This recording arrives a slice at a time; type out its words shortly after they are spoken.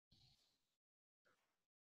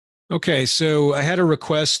Okay, so I had a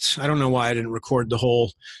request. I don't know why I didn't record the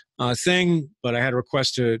whole thing, but I had a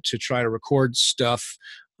request to try to record stuff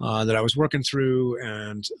that I was working through,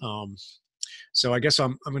 and so I guess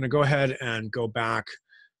I'm going to go ahead and go back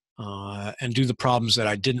and do the problems that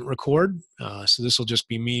I didn't record. So this will just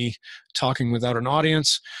be me talking without an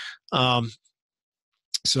audience.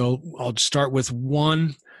 So I'll start with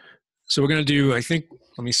one. So we're going to do, I think,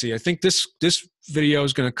 let me see. I think this video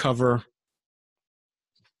is going to cover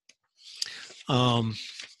 1,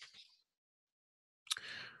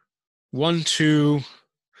 2,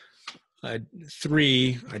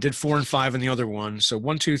 3. I did 4 and 5 in the other one. So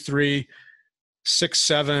 1, 2, 3, 6,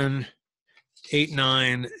 7, 8,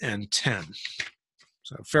 9, and 10.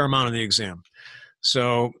 So a fair amount of the exam.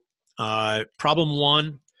 So problem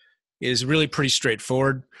 1 is really pretty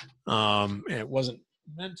straightforward. It wasn't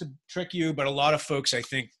meant to trick you, but a lot of folks, I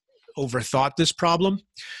think, overthought this problem.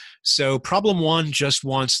 So problem 1 just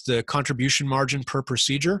wants the contribution margin per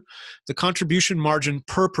procedure. The contribution margin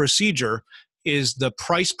per procedure is the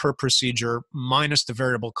price per procedure minus the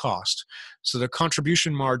variable cost. So the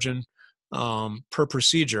contribution margin per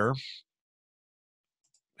procedure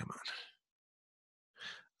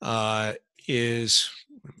is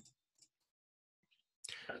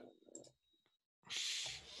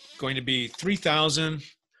going to be 3,000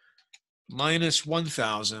 minus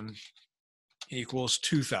 1,000 equals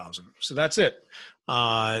 2,000. So that's it.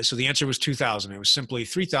 So the answer was 2,000. It was simply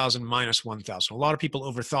 3,000 minus 1,000. A lot of people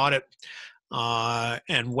overthought it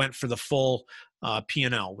and went for the full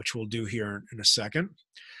P&L, which we'll do here in a second.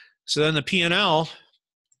 So then the P&L,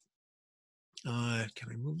 can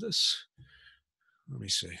I move this? Let me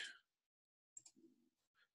see.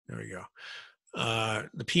 There we go.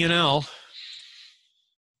 The P&L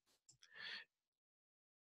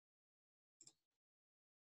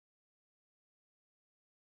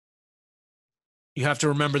you have to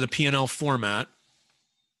remember the P&L format.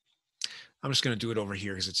 I'm just going to do it over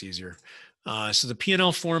here because it's easier. So the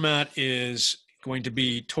P&L format is going to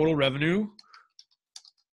be total revenue.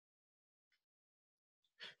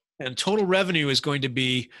 And total revenue is going to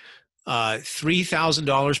be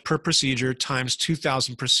 $3,000 per procedure times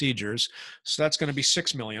 2,000 procedures. So that's going to be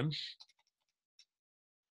 $6 million.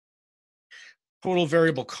 Total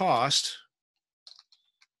variable cost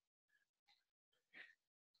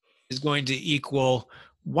is going to equal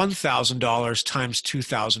 $1,000 times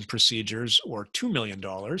 2,000 procedures, or $2 million,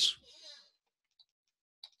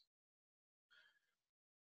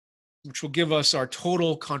 which will give us our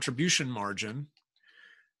total contribution margin,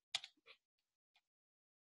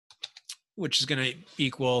 which is going to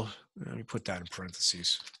equal, let me put that in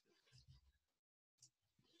parentheses,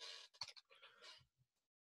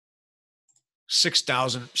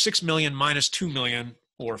 $6 million minus $2 million,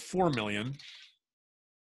 or $4 million.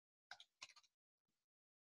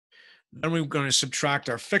 Then we're going to subtract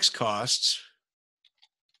our fixed costs,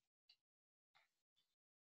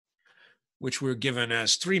 which we're given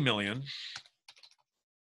as $3 million.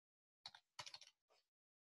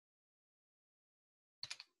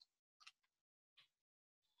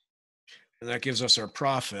 And that gives us our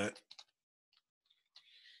profit.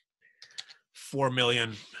 4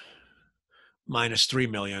 million minus 3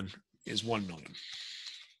 million is 1 million.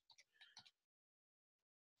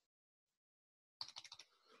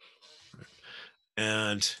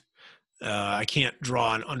 And I can't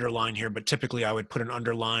draw an underline here, but typically I would put an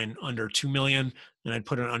underline under 2 million, and I'd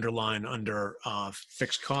put an underline under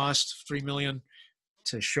fixed cost, 3 million,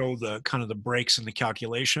 to show the kind of the breaks in the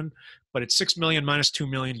calculation. But it's 6 million minus 2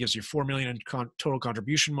 million gives you 4 million in total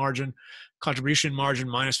contribution margin. Contribution margin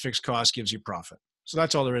minus fixed cost gives you profit. So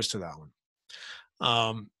that's all there is to that one.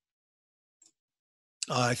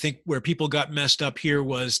 I think where people got messed up here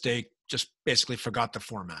was they just basically forgot the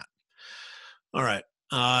format. All right.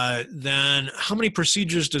 Then how many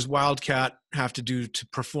procedures does Wildcat have to do to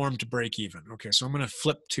perform to break even? Okay, so I'm going to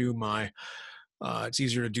flip to my, it's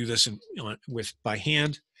easier to do this by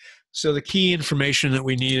hand. So the key information that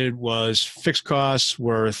we needed was fixed costs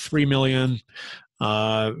were 3 million,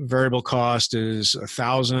 variable cost is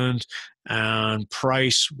 1,000, and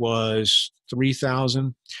price was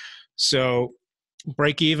 3,000. So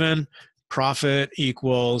break even, profit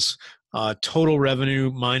equals total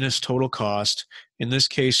revenue minus total cost. In this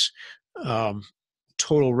case,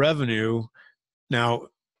 total revenue. Now,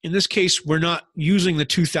 in this case, we're not using the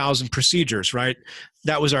 2,000 procedures, right?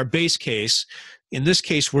 That was our base case. In this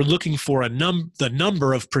case, we're looking for the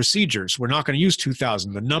number of procedures. We're not going to use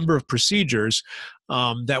 2,000. The number of procedures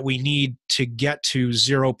that we need to get to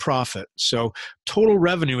zero profit. So total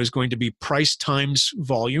revenue is going to be price times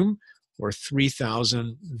volume, or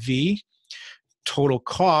 3,000 V. Total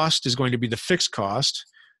cost is going to be the fixed cost,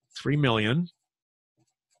 3 million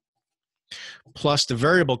plus the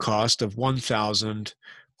variable cost of 1,000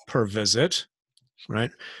 per visit,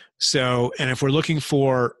 right? So, and if we're looking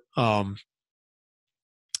for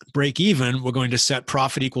break even, we're going to set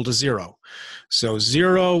profit equal to 0. So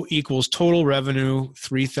 0 equals total revenue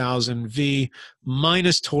 3,000 V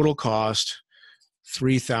minus total cost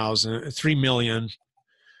 3 million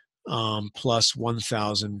plus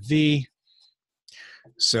 1,000 V.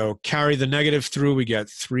 So carry the negative through, we get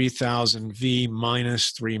 3,000 V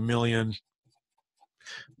minus 3 million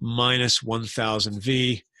minus 1,000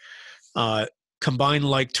 V. Combine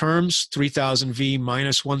like terms, 3,000 V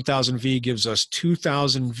minus 1,000 V gives us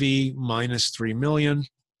 2,000 V minus 3 million.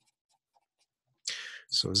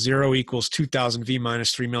 So 0 equals 2,000 V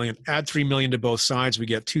minus 3 million. Add 3 million to both sides, we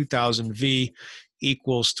get 2,000 V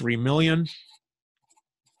equals 3 million.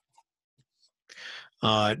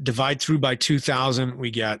 Divide through by 2,000, we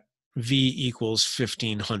get V equals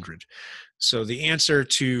 1,500. So the answer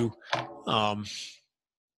to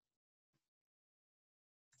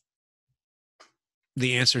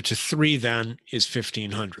the answer to 3 then is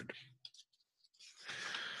 1,500.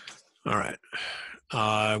 All right.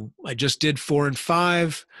 I just did 4 and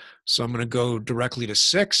 5, so I'm going to go directly to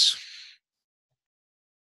 6.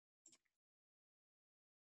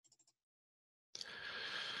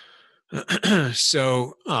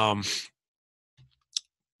 So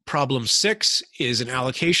problem 6 is an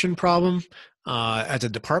allocation problem at the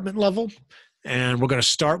department level, and we're going to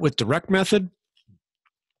start with direct method.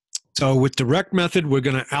 So with direct method, we're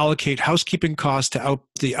going to allocate housekeeping costs to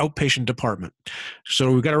the outpatient department. So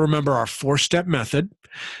we've got to remember our 4-step method.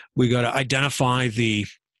 We got to identify the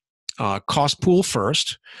cost pool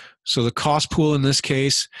first. So the cost pool in this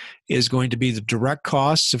case is going to be the direct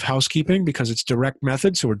costs of housekeeping because it's direct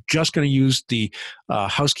method. So we're just going to use the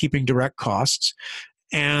housekeeping direct costs.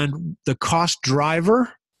 And the cost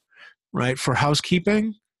driver, right, for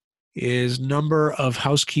housekeeping is number of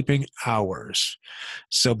housekeeping hours.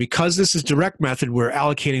 So because this is direct method, we're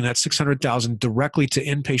allocating that 600,000 directly to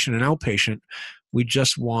inpatient and outpatient. We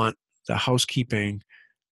just want the housekeeping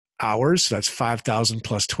hours. So that's 5,000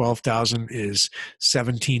 plus 12,000 is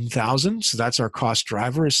 17,000. So that's our cost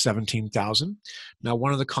driver is 17,000. Now,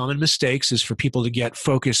 one of the common mistakes is for people to get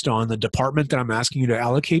focused on the department that I'm asking you to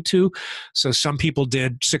allocate to. So some people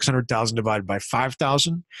did 600,000 divided by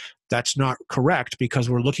 5,000. That's not correct because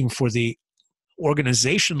we're looking for the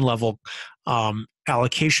organization level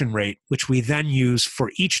allocation rate, which we then use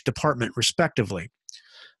for each department respectively.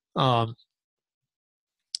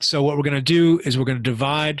 So what we're going to do is we're going to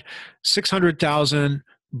divide 600,000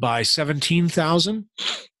 by 17,000.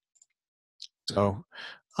 So,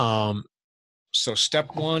 so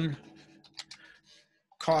step 1,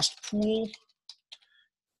 cost pool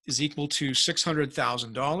is equal to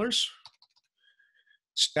 $600,000.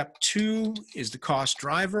 Step 2 is the cost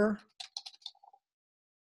driver.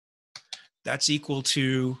 That's equal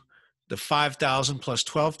to the 5,000 plus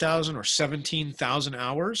 12,000 or 17,000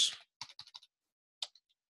 hours.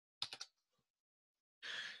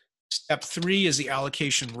 Step 3 is the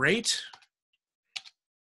allocation rate.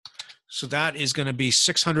 So that is going to be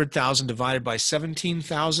 600,000 divided by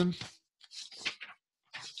 17,000.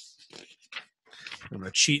 I'm going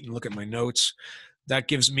to cheat and look at my notes. That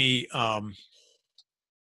gives me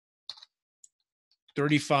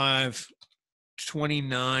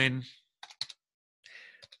 35.29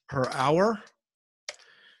 per hour.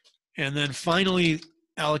 And then finally,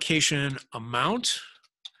 allocation amount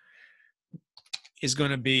is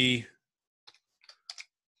going to be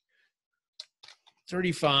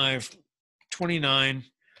 35.29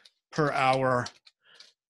 per hour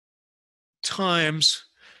times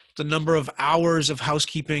the number of hours of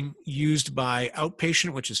housekeeping used by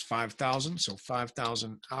outpatient, which is 5,000. So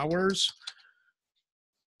 5,000 hours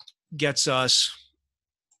gets us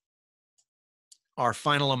our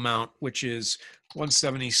final amount, which is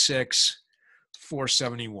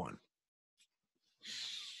 176,471.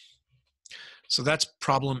 So that's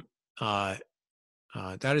problem, that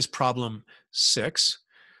is problem 6.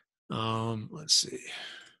 Let's see.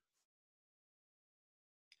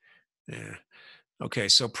 Yeah. Okay,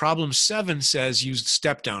 so problem 7 says use the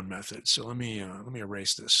step-down method. So let me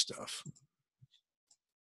erase this stuff.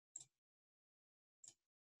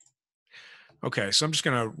 Okay, so I'm just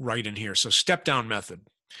going to write in here. So step-down method.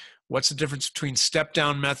 What's the difference between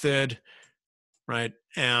step-down method, right,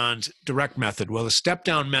 and direct method? Well, the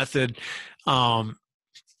step-down method, the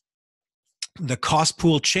cost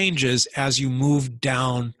pool changes as you move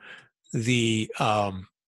down the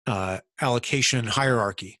allocation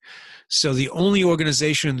hierarchy. So the only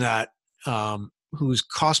organization that whose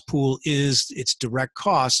cost pool is its direct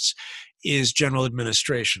costs is general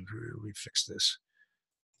administration. Let me fix this.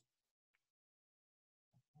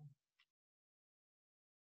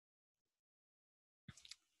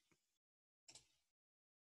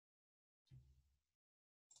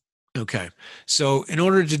 Okay, so in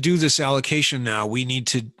order to do this allocation now, we need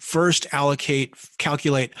to first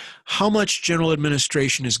calculate how much general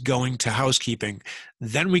administration is going to housekeeping.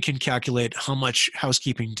 Then we can calculate how much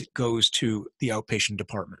housekeeping goes to the outpatient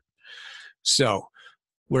department. So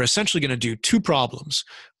we're essentially going to do two problems.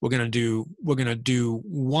 We're going to do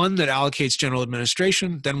one that allocates general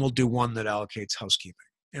administration, then we'll do one that allocates housekeeping.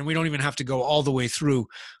 And we don't even have to go all the way through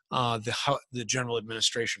the general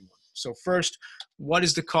administration one. So first, what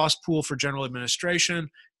is the cost pool for general administration?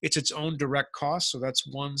 It's its own direct cost. So that's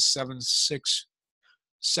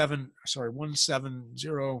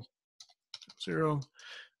 1700.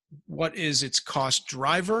 What is its cost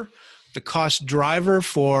driver? The cost driver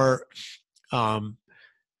for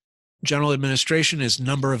general administration is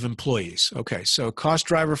number of employees. Okay, so cost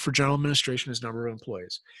driver for general administration is number of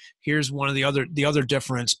employees. Here's one of the other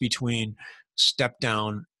difference between step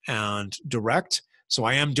down and direct. So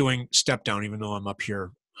I am doing step down even though I'm up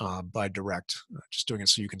here by direct. Just doing it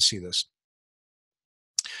so you can see this.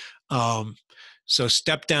 So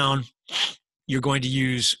step down, you're going to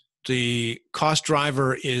use the cost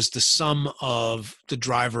driver is the sum of the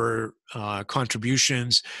driver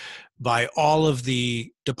contributions by all of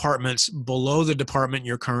the departments below the department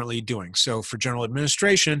you're currently doing. So for general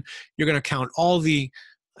administration, you're going to count all the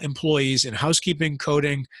employees in housekeeping,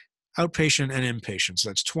 coding, outpatient, and inpatient. So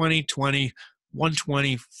that's 20, 20,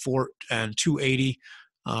 120, 4, and 280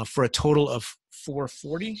 for a total of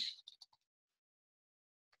 440.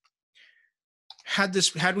 Had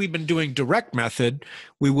we been doing direct method,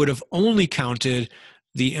 we would have only counted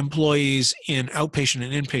the employees in outpatient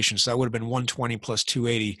and inpatient. So that would have been 120 plus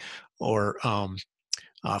 280 or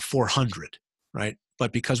 400, right?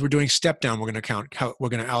 But because we're doing step down, we're going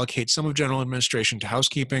to allocate some of general administration to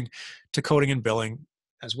housekeeping, to coding and billing,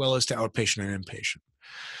 as well as to outpatient and inpatient.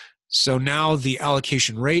 So now the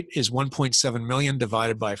allocation rate is 1.7 million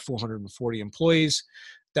divided by 440 employees.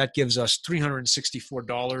 That gives us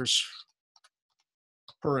 $364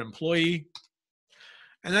 per employee.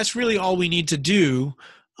 And that's really all we need to do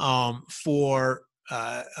for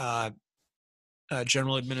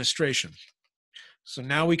general administration. So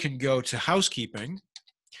now we can go to housekeeping.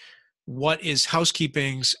 What is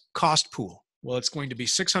housekeeping's cost pool? Well, it's going to be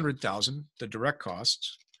 $600,000, the direct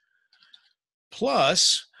costs,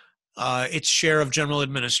 plus its share of general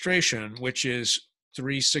administration, which is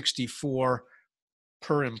 $364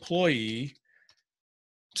 per employee,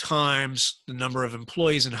 times the number of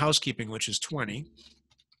employees in housekeeping, which is 20.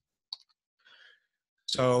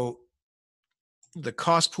 So the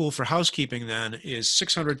cost pool for housekeeping then is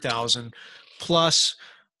 600,000 plus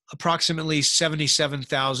approximately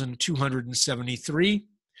 77,273.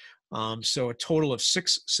 So a total of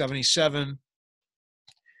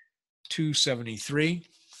 677,273.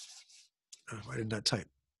 Why didn't that type?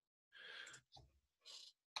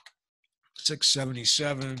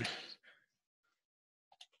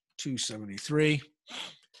 677,273.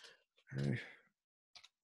 Okay.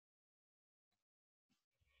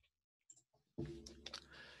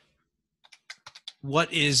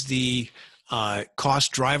 What is the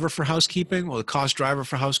cost driver for housekeeping? Well, the cost driver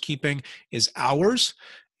for housekeeping is hours,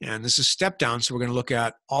 and this is step down. So we're going to look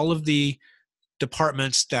at all of the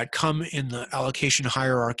departments that come in the allocation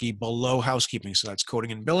hierarchy below housekeeping. So that's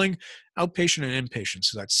coding and billing, outpatient and inpatient.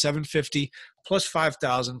 So that's 750 plus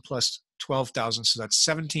 5,000 plus 12,000. So that's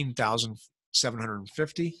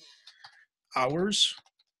 17,750 hours.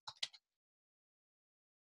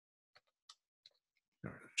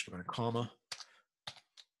 All right, let's give it a comma.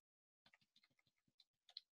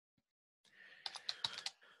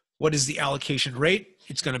 What is the allocation rate?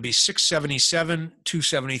 It's going to be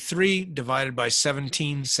 677,273 divided by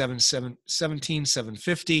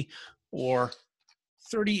 17,750, or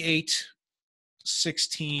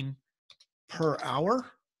 38.16 per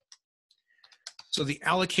hour. So the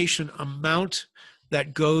allocation amount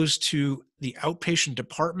that goes to the outpatient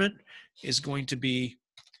department is going to be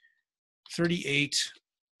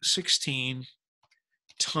 38.16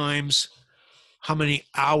 times how many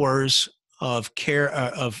hours of care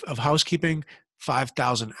of housekeeping?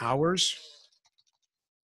 5,000 hours.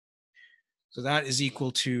 So that is equal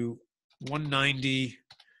to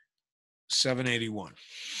 190,781.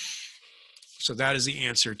 So that is the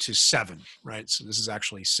answer to 7, right? So this is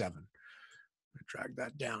actually 7. I'm going to drag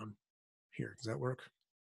that down here. Does that work?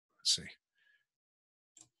 Let's see.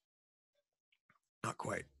 Not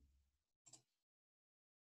quite.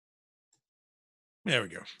 There we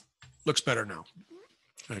go. Looks better now.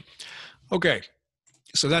 Right. Okay,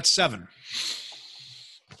 so that's 7.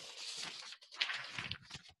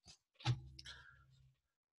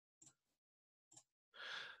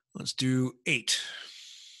 Let's do 8.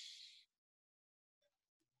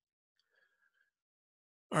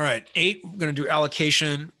 All right, 8, we're going to do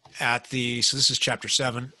allocation at the, so this is chapter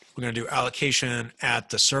 7. We're going to do allocation at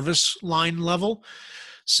the service line level.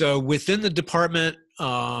 So within the department,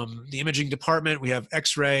 the imaging department, we have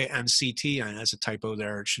X-ray and CT. And that's a typo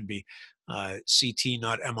there. It should be CT,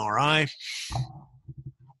 not MRI.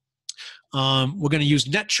 We're going to use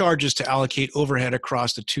net charges to allocate overhead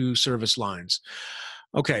across the 2 service lines.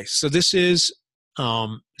 Okay, so this is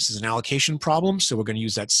an allocation problem. So we're going to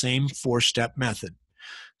use that same 4-step method.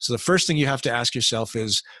 So the first thing you have to ask yourself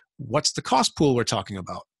is, what's the cost pool we're talking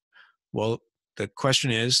about? Well, the question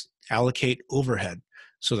is allocate overhead.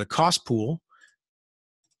 So the cost pool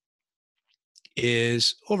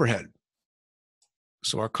is overhead.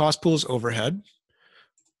 So our cost pool is overhead.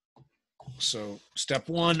 So step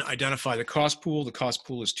 1, identify the cost pool. The cost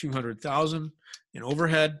pool is 200,000 in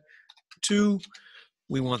overhead. 2,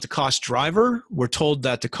 we want the cost driver. We're told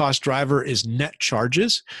that the cost driver is net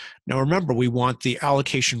charges. Now remember, we want the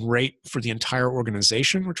allocation rate for the entire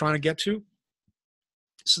organization we're trying to get to.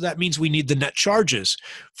 So that means we need the net charges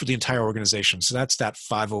for the entire organization. So that's that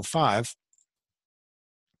 505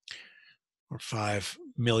 or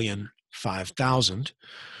 5,005,000.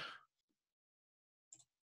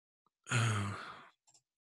 Oh,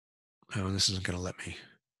 this isn't going to let me.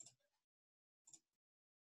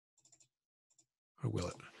 Or will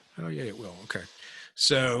it? Oh, yeah, it will. Okay.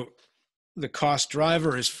 So the cost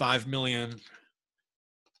driver is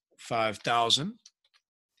 5,005,000.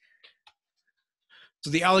 So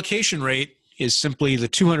the allocation rate is simply the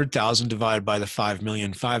 200,000 divided by the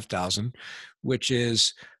 5,005,000, which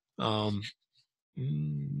is about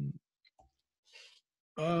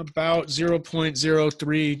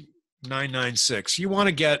 0.03996. You want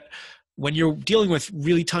to get, when you're dealing with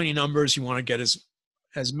really tiny numbers, you want to get as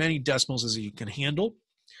many decimals as you can handle.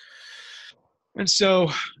 And so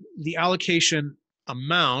the allocation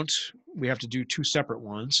amount, we have to do 2 separate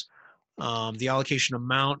ones. The allocation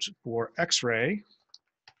amount for X-ray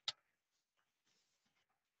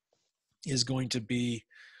is going to be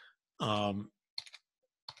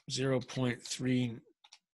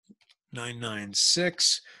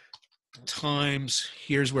 0.3996 times,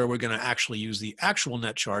 here's where we're going to actually use the actual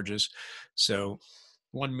net charges. So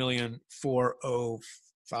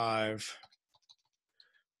 1,405,000.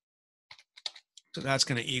 So that's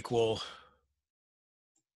going to equal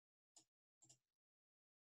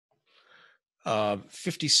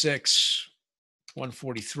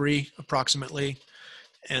 56,143 approximately.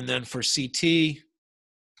 And then for CT,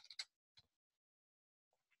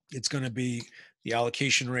 it's going to be the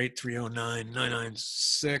allocation rate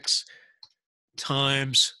 309,996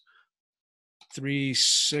 times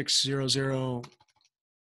 3,600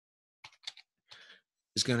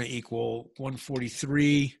 is going to equal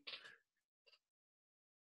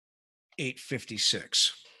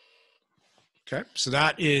 143,856. Okay, so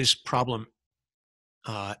that is problem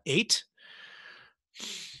 8.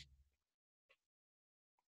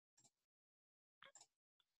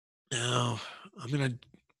 Now I'm going to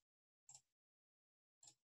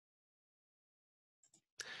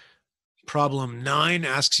problem 9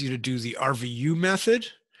 asks you to do the RVU method.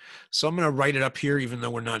 So I'm going to write it up here, even though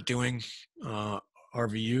we're not doing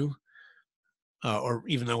RVU, or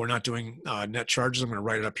even though we're not doing net charges. I'm going to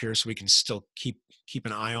write it up here so we can still keep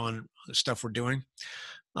an eye on the stuff we're doing.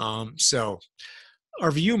 So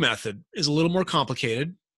RVU method is a little more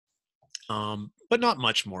complicated, but not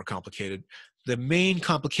much more complicated. The main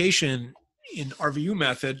complication in RVU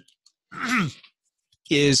method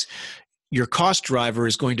is your cost driver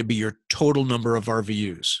is going to be your total number of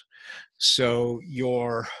RVUs. So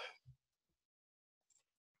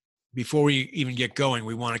before we even get going,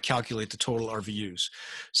 we want to calculate the total RVUs.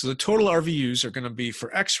 So the total RVUs are going to be,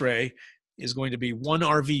 for X-ray, is going to be 1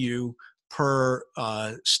 RVU per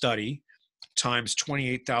study times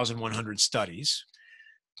 28,100 studies.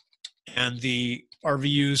 And the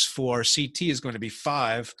RVUs for CT is going to be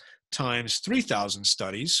 5 times 3,000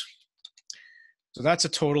 studies. So that's a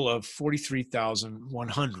total of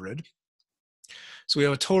 43,100. So we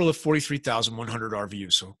have a total of 43,100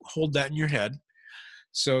 RVUs. So hold that in your head.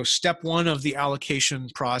 So step 1 of the allocation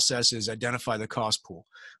process is identify the cost pool.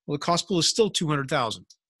 Well, the cost pool is still 200,000.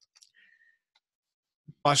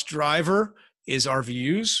 Cost driver is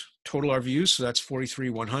RVUs, total RVUs, so that's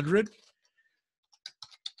 43,100.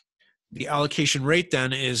 The allocation rate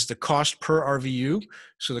then is the cost per RVU.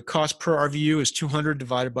 So the cost per RVU is 200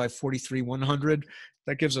 divided by 43,100.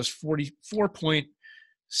 That gives us 44.6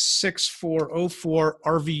 1.6404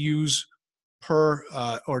 RVUs per,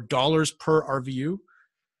 or dollars per RVU.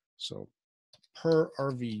 So per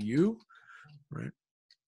RVU, right?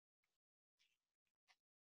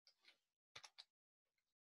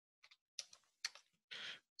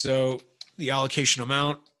 So the allocation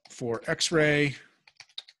amount for X-ray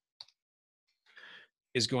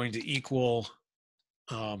is going to equal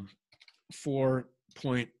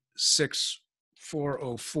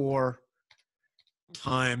 4.6404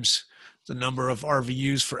 times the number of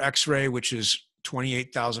RVUs for X-ray, which is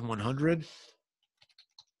 28,100.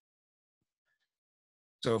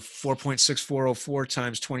 So 4.6404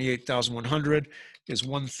 times 28,100 is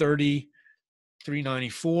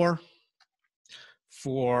 130,394.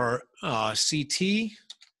 For CT,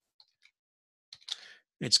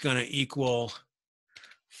 it's going to equal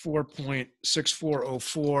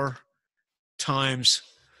 4.6404 times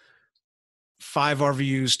 5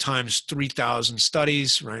 RVUs times 3,000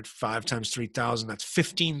 studies, right? 5 times 3,000, that's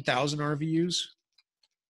 15,000 RVUs.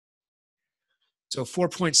 So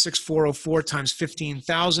 4.6404 times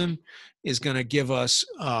 15,000 is going to give us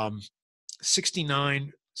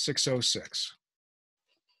 69,606.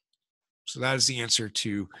 So that is the answer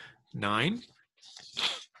to 9.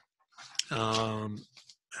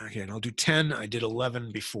 Okay, and I'll do 10. I did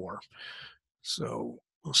 11 before. So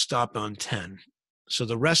we'll stop on 10. So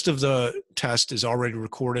the rest of the test is already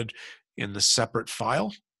recorded in the separate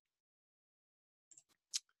file.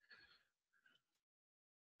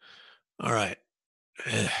 All right.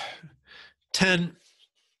 10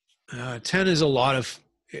 is a lot of,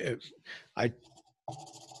 I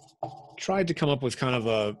tried to come up with kind of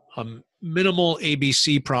a minimal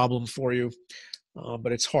ABC problem for you,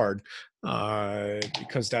 but it's hard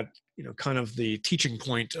because that, kind of the teaching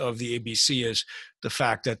point of the ABC is the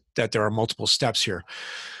fact that there are multiple steps here.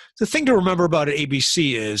 The thing to remember about an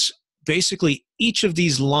ABC is basically each of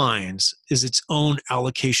these lines is its own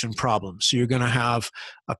allocation problem. So you're going to have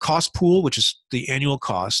a cost pool, which is the annual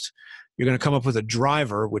cost. You're going to come up with a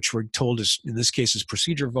driver, which we're told is, in this case, is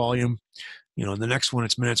procedure volume. The next one,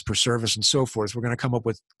 it's minutes per service and so forth. We're going to come up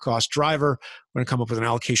with cost driver. We're going to come up with an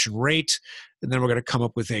allocation rate, and then we're going to come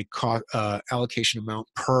up with a allocation amount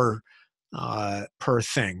per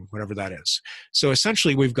thing, whatever that is. So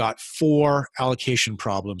essentially, we've got 4 allocation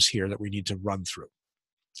problems here that we need to run through.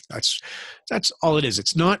 That's all it is.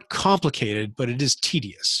 It's not complicated, but it is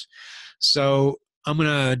tedious. So I'm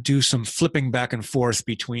going to do some flipping back and forth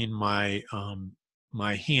between my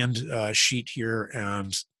my hand sheet here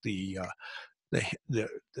and the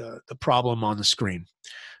problem on the screen.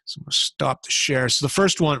 So I'm going to stop the share. So the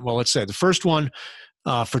first one, well, let's say the first one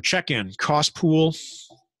for check-in, cost pool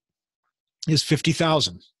is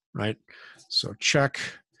 50,000, right? So check,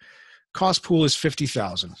 cost pool is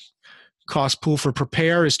 50,000. Cost pool for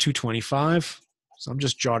prepare is 225. So I'm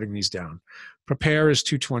just jotting these down. Prepare is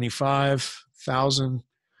 225,000.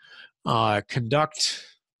 Conduct,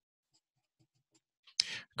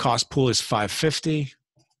 cost pool is 550.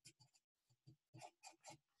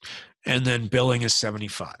 And then billing is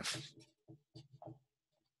 75.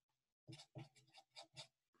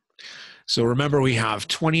 So remember, we have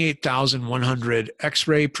 28,100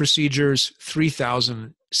 X-ray procedures,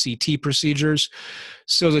 3,000 CT procedures.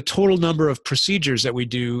 So the total number of procedures that we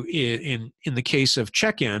do in the case of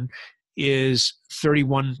check-in is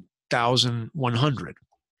 31,100.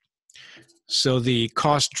 So the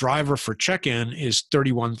cost driver for check-in is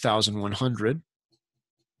 31,100.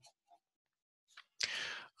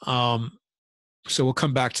 So we'll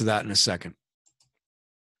come back to that in a second.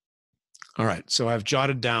 All right, so I've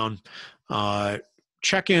jotted down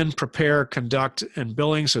check-in, prepare, conduct, and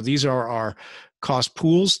billing. So these are our cost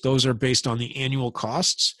pools. Those are based on the annual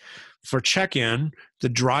costs. For check-in, the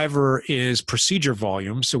driver is procedure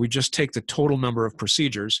volume. So we just take the total number of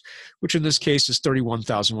procedures, which in this case is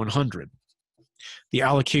 31,100. The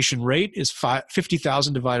allocation rate is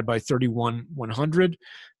 50,000 divided by 31,100.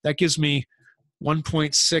 That gives me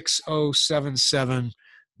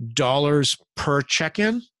 $1.6077 per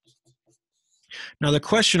check-in. Now the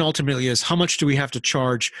question ultimately is, how much do we have to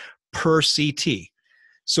charge per CT?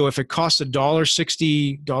 So if it costs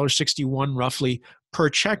 $1.60, $1.61 roughly per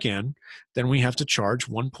check-in, then we have to charge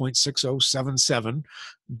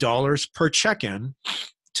 $1.6077 per check-in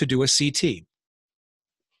to do a CT.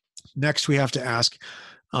 Next, we have to ask,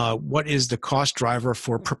 what is the cost driver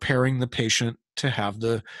for preparing the patient to have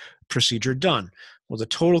the procedure done? Well, the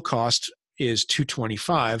total cost is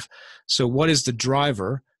 $225. So what is the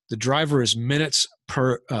driver? The driver is minutes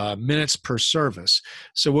per service.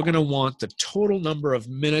 So we're going to want the total number of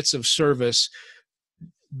minutes of service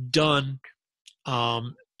done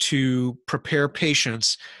to prepare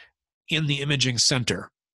patients in the imaging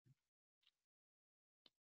center.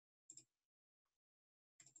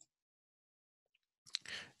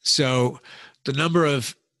 So the number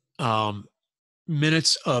of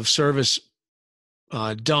minutes of service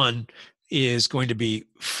done is going to be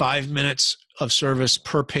 5 minutes of service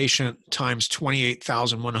per patient times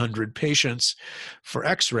 28,100 patients for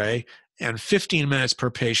X-ray, and 15 minutes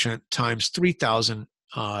per patient times 3,000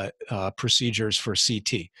 procedures for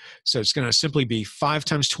CT. So it's going to simply be 5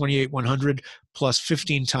 times 28,100 plus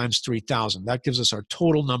 15 times 3,000. That gives us our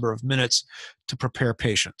total number of minutes to prepare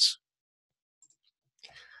patients.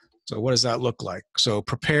 So what does that look like? So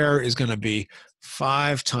prepare is going to be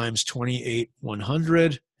 5 times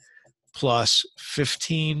 28,100 plus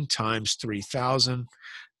 15 times 3,000.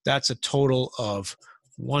 That's a total of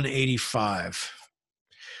 185.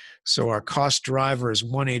 So our cost driver is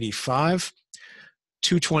 185.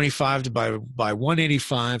 225 divided by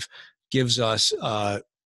 185 gives us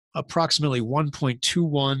approximately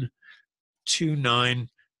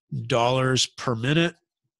 $1.2129 per minute.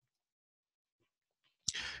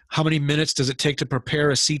 How many minutes does it take to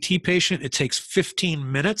prepare a CT patient? It takes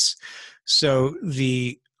 15 minutes. So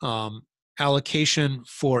the allocation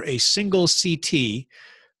for a single CT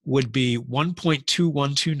would be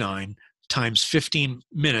 1.2129 times 15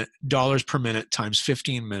 dollars per minute times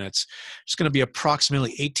 15 minutes. It's going to be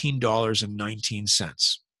approximately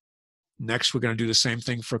 $18.19. Next, we're going to do the same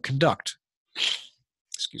thing for conduct.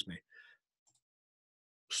 Excuse me.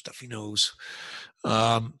 Stuffy nose.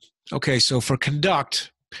 Okay, so for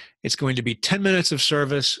conduct, it's going to be 10 minutes of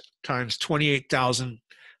service times 28,000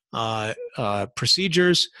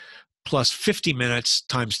 procedures plus 50 minutes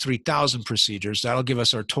times 3,000 procedures. That'll give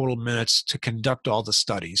us our total minutes to conduct all the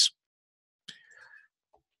studies.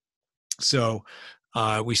 So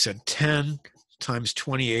we said 10 times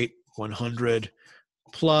 28,100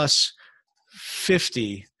 plus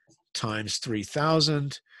 50 times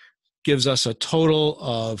 3,000 gives us a total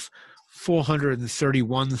of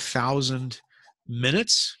 431,000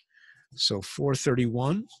 minutes. So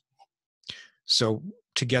 431. So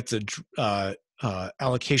to get the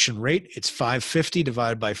allocation rate, it's 550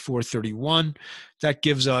 divided by 431. That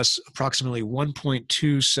gives us approximately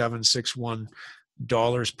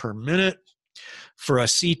 $1.2761 per minute. For a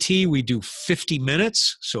CT, we do 50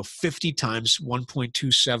 minutes. So 50 times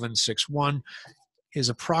 1.2761 is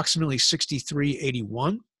approximately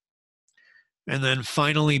 63.81. And then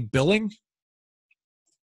finally, billing.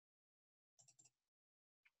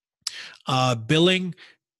 Billing,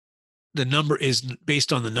 the number is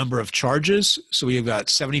based on the number of charges. So we've got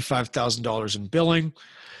 $75,000 in billing.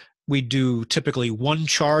 We do typically 1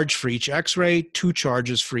 charge for each X-ray, 2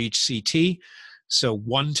 charges for each CT. So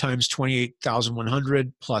 1 times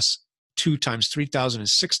 28,100 plus 2 times 3,000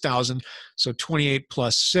 is 6,000. So 28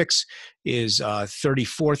 plus 6 is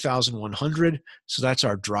 34,100. So that's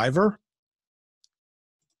our driver.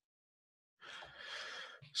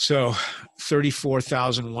 So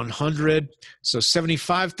 34,100. So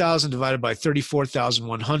 75,000 divided by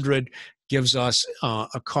 34,100 gives us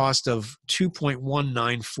a cost of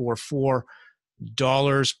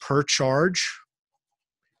 $2.1944 per charge.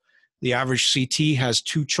 The average CT has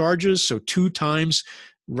 2 charges, so 2 times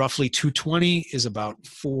roughly 220 is about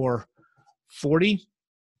 440.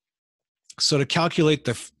 So to calculate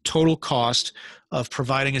the total cost of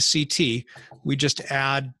providing a CT, we just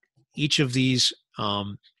add each of these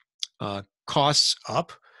costs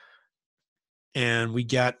up, and we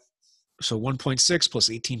get, so 1.6 plus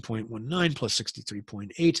 18.19 plus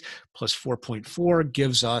 63.8 plus 4.4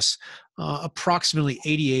 gives us approximately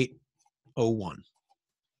 8801.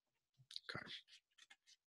 Okay.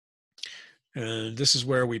 And this is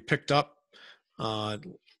where we picked up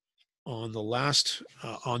on the last,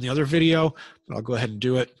 on the other video, but I'll go ahead and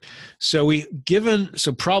do it. So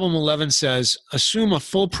so problem 11 says, assume a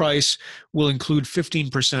full price will include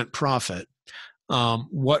 15% profit.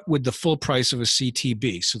 What would the full price of a CT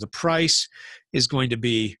be? So the price is going to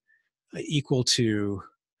be equal to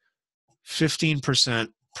 15%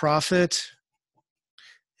 profit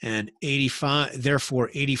and therefore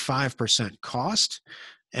 85% cost.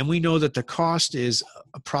 And we know that the cost is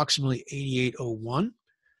approximately 8801.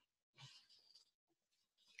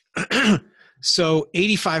 So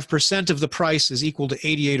 85% of the price is equal to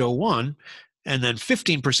 8801, and then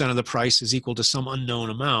 15% of the price is equal to some unknown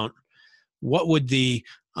amount. What would the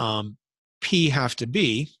P have to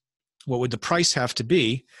be? What would the price have to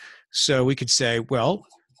be? So we could say, well,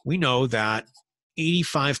 we know that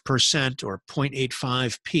 85% or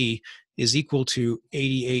 0.85 P is equal to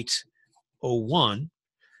 8801.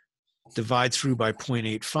 Divide through by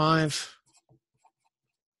 0.85.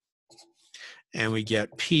 And we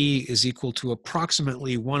get P is equal to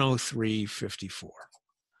approximately 103.54.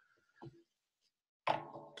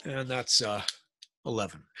 And that's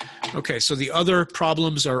 11. Okay, so the other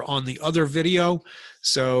problems are on the other video.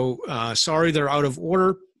 So sorry they're out of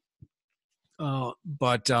order,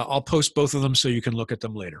 but I'll post both of them so you can look at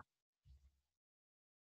them later.